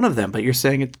was one of them. But you're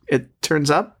saying it turns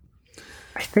up?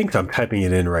 I think I'm typing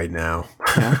it in right now.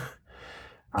 Yeah.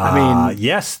 I mean,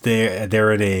 yes,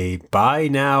 they're in a Buy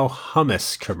Now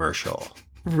hummus commercial.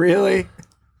 Really?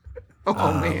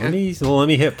 Oh man! Let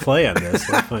me hit play on this.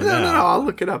 Let's find out. No, I'll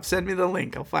look it up. Send me the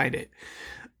link. I'll find it.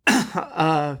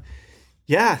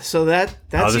 Yeah. So that's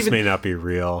this may not be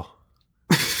real.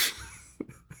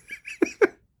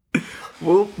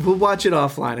 We'll watch it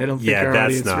offline. I don't think our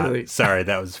audience not. Really. Sorry,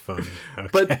 that was funny.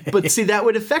 Okay. But see, that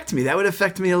would affect me. That would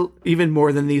affect me even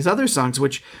more than these other songs.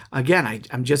 Which again,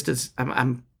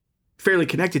 I'm fairly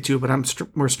connected to, but I'm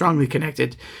more strongly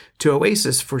connected to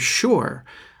Oasis for sure.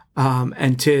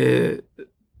 And to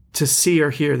see or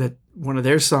hear that one of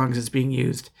their songs is being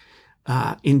used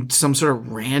in some sort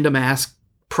of random ass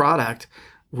product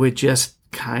would just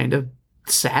kind of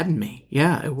sadden me.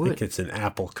 Yeah, it would. I think it's an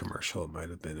Apple commercial. It might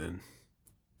have been in.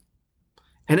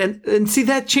 And see,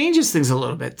 that changes things a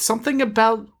little bit. Something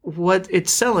about what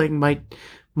it's selling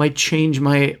might change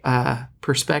my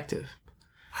perspective.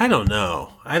 I don't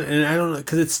know. I don't know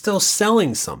because it's still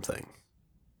selling something.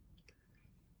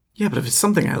 Yeah, but if it's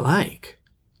something I like.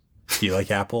 Do you like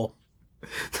Apple?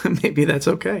 Maybe that's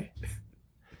okay.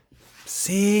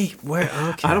 See? Okay.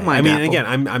 I don't mind Apple. Again,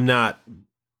 I'm not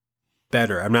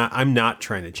better. I'm not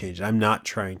trying to change it. I'm not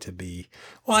trying to be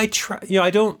I try I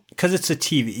don't because it's a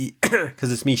TV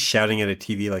because it's me shouting at a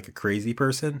TV like a crazy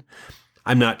person.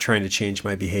 I'm not trying to change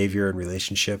my behavior and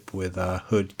relationship with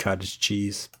Hood cottage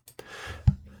cheese.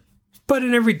 But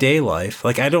in everyday life,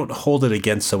 like I don't hold it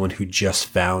against someone who just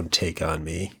found Take on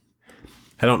Me.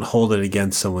 I don't hold it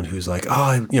against someone who's like,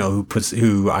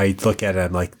 who I look at it,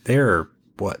 I'm like, they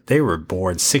were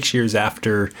born 6 years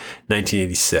after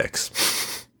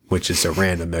 1986, which is a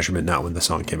random measurement, not when the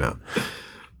song came out.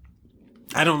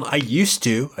 I used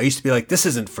to be like, this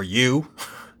isn't for you.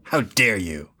 How dare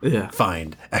you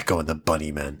find Echo and the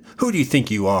Bunnymen? Who do you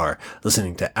think you are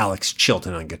listening to Alex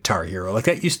Chilton on Guitar Hero? Like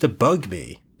that used to bug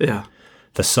me. Yeah.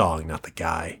 The song, not the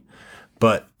guy.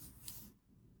 But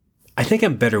I think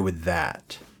I'm better with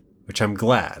that, which I'm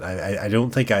glad. I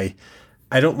don't think I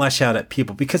don't lash out at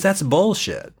people because that's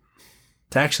bullshit.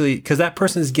 Because that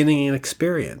person is getting an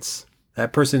experience.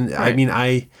 That person,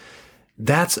 right.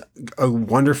 That's a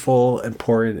wonderful,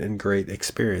 important, and great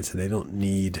experience, and they don't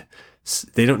need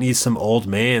some old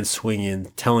man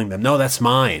swinging, telling them, no, that's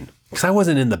mine. Because I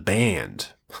wasn't in the band.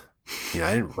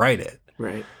 I didn't write it.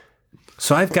 Right.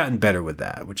 So I've gotten better with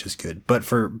that, which is good.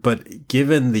 But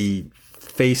given the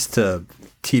face to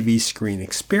TV screen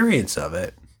experience of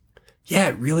it,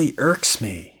 it really irks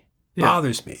me,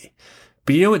 bothers me.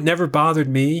 But it never bothered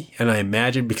me, and I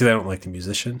imagine because I don't like the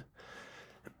musician,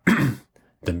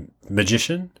 the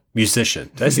musician.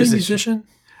 Did I say musician?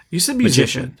 You said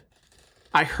musician.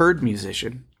 I heard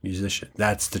musician. musician.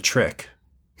 That's the trick.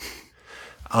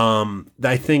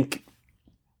 I think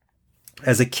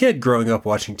as a kid growing up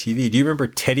watching TV, do you remember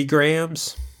Teddy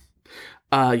Grahams?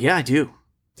 Yeah, I do.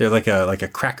 They're like a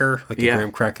cracker, like a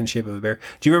graham cracker in shape of a bear.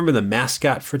 Do you remember the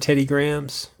mascot for Teddy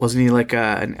Grahams? Wasn't he like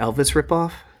an Elvis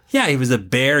ripoff? Yeah, he was a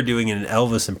bear doing an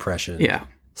Elvis impression. Yeah.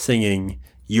 Singing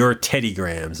 "Your Teddy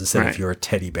Grahams" instead of "Your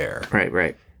Teddy Bear."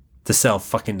 Right. To sell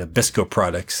fucking Nabisco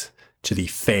products to the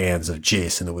fans of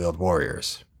Jason the Wheeled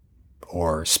Warriors,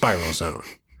 or Spiral Zone,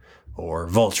 or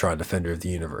Voltron Defender of the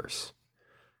Universe,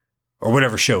 or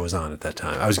whatever show was on at that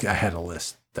time. I had a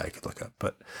list that I could look up,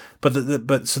 but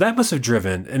so that must have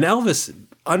driven. And Elvis,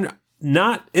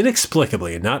 not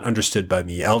inexplicably and not understood by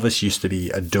me, Elvis used to be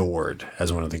adored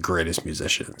as one of the greatest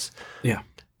musicians. Yeah.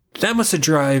 That must have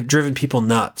driven people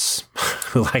nuts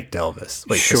who liked Elvis.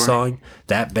 Wait, the song,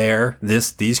 that bear,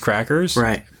 these crackers,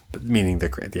 right? Meaning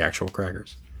the actual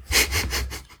crackers.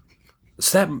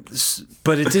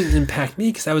 But it didn't impact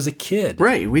me because I was a kid,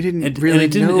 right? We didn't really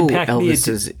know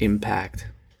Elvis's impact.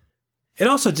 It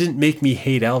also didn't make me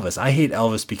hate Elvis. I hate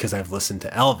Elvis because I've listened to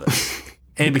Elvis.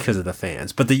 And because of the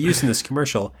fans. But the use in this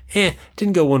commercial,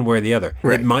 didn't go one way or the other.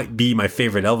 Right. It might be my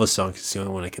favorite Elvis song because it's the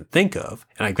only one I can think of.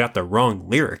 And I got the wrong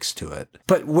lyrics to it.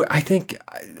 But I think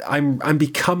I'm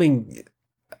becoming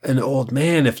an old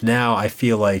man if now I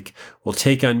feel like, well,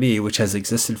 Take On Me, which has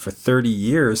existed for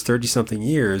 30-something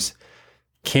years,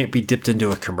 can't be dipped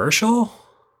into a commercial?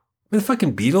 I mean, the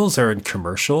fucking Beatles are in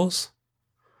commercials.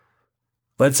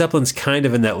 Led Zeppelin's kind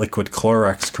of in that liquid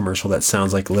Clorox commercial that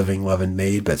sounds like Living, Love, and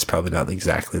Made, but it's probably not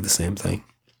exactly the same thing.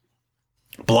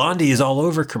 Blondie is all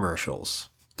over commercials.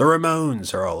 The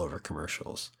Ramones are all over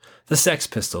commercials. The Sex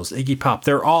Pistols, Iggy Pop,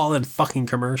 they're all in fucking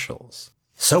commercials.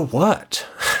 So what?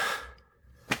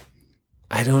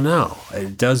 I don't know.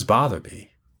 It does bother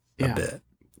me a bit.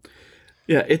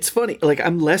 Yeah, it's funny. Like,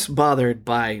 I'm less bothered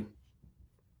by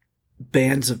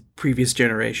bands of previous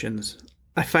generations.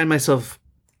 I find myself,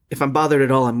 if I'm bothered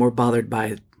at all, I'm more bothered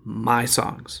by my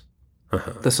songs.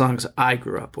 The songs I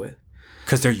grew up with.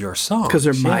 Because they're your songs. Because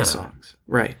they're my songs.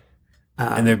 Right.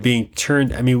 And they're being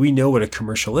turned, I mean, we know what a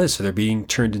commercial is, so they're being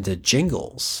turned into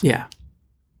jingles. Yeah.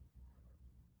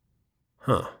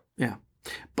 Huh. Yeah.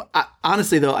 But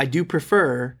honestly, though, I do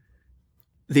prefer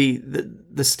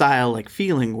the style, like,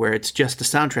 feeling where it's just a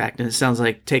soundtrack, and it sounds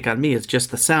like Take On Me is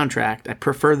just the soundtrack. I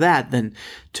prefer that than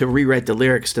to rewrite the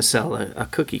lyrics to sell a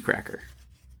cookie cracker.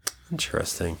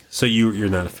 Interesting. So you're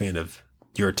not a fan of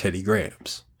Your Teddy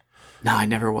Grahams? No, I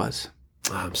never was.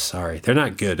 Oh, I'm sorry. They're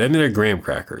not good. I mean, they're graham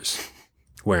crackers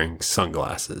wearing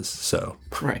sunglasses, so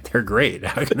right. They're great.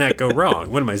 How can that go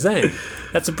wrong? What am I saying?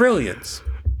 That's a brilliance.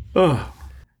 Oh.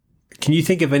 Can you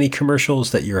think of any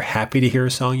commercials that you're happy to hear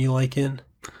a song you like in?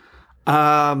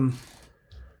 No,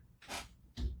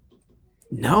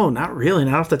 not really.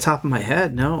 Not off the top of my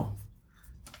head, no.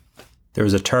 There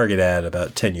was a Target ad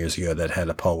about 10 years ago that had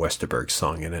a Paul Westerberg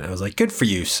song in it. I was like, good for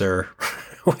you, sir.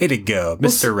 Way to go.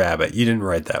 Mr. Rabbit, you didn't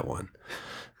write that one.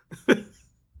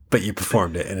 But you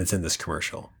performed it, and it's in this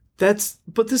commercial. That's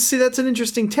an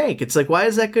interesting take. It's like, why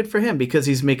is that good for him? Because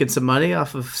he's making some money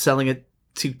off of selling it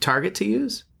to Target to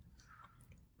use?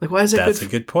 Like, why is that good? That's a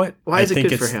good point. Why is it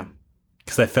good for him?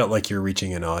 Because I felt like you're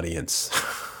reaching an audience.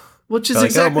 Which is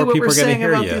exactly what we're saying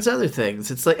about these other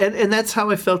things. It's like, and that's how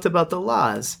I felt about The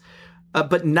Laws,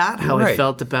 but not how I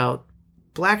felt about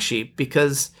Black Sheep,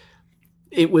 because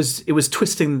it was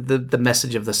twisting the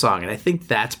message of the song, and I think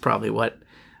that's probably what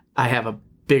I have a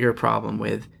bigger problem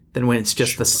with than when it's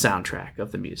just the soundtrack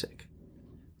of the music.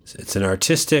 It's an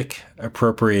artistic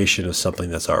appropriation of something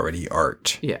that's already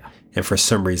art. Yeah, and for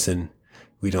some reason,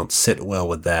 we don't sit well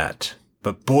with that.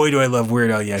 But boy, do I love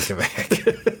Weird Al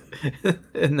Yankovic.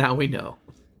 And now we know.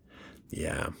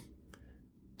 Yeah.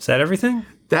 Is that everything?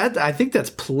 I think that's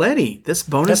plenty. This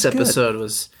bonus episode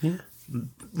was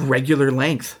regular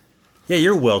length. Yeah,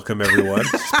 you're welcome, everyone.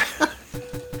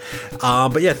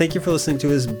 But yeah, thank you for listening to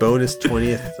his bonus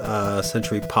 20th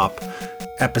Century Pop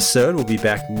episode. We'll be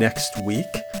back next week.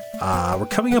 We're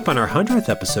coming up on our 100th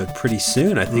episode pretty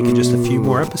soon. I think in just a few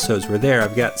more episodes we're there.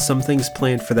 I've got some things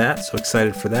planned for that, so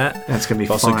excited for that. That's going to be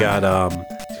fun. Also got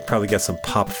probably got some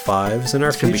pop fives in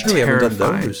our future. We haven't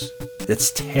done those.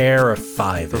 It's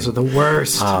terrifying. Those are the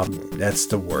worst. That's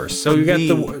the worst. So you got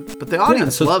but the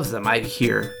audience loves them, I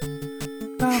hear.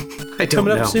 Well,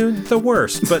 coming up soon, the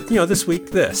worst. But this week,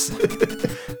 this.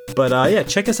 But yeah,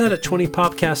 check us out at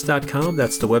 20popcast.com.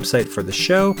 That's the website for the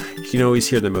show. You can always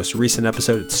hear the most recent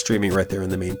episode. It's streaming right there on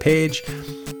the main page.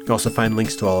 can also find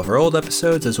links to all of our old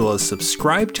episodes, as well as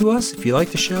subscribe to us. If you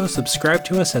like the show, subscribe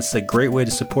to us. That's a great way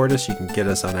to support us. You can get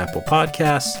us on Apple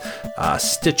Podcasts,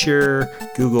 Stitcher,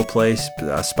 Google Play,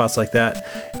 spots like that.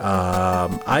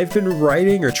 I've been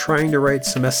writing or trying to write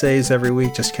some essays every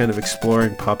week, just kind of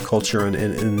exploring pop culture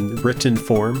in written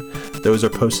form. Those are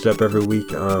posted up every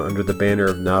week under the banner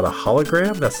of Not a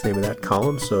Hologram. That's the name of that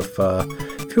column. So if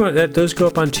you want, those go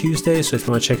up on Tuesdays. So if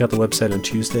you want to check out the website on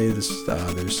Tuesdays,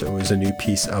 there's always a new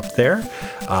piece up there.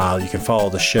 You can follow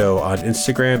the show on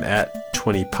Instagram at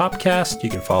 20popcast.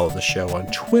 You can follow the show on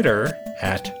Twitter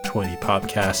at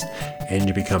 20popcast, and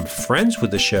you become friends with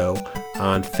the show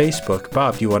on Facebook.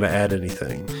 Bob, do you want to add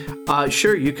anything?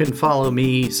 Sure. You can follow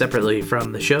me separately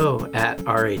from the show at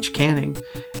RH Canning.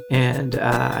 And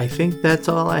I think that's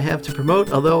all I have to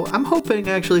promote. Although I'm hoping,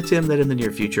 actually, Tim, that in the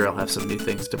near future I'll have some new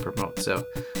things to promote. So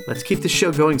let's keep the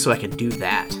show going so I can do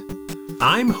that.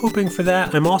 I'm hoping for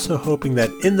that. I'm also hoping that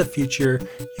in the future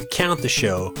you count the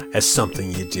show as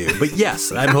something you do. But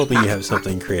yes, I'm hoping you have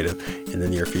something creative in the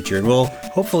near future. And we'll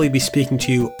hopefully be speaking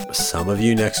to you, some of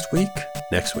you next week.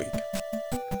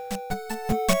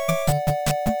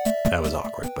 That was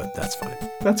awkward, but that's fine.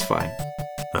 That's fine.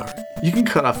 All right. You can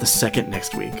cut off the second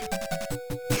next week.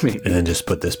 Maybe. And then just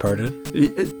put this part in?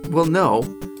 Well, no.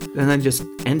 And then just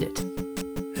end it.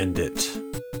 End it.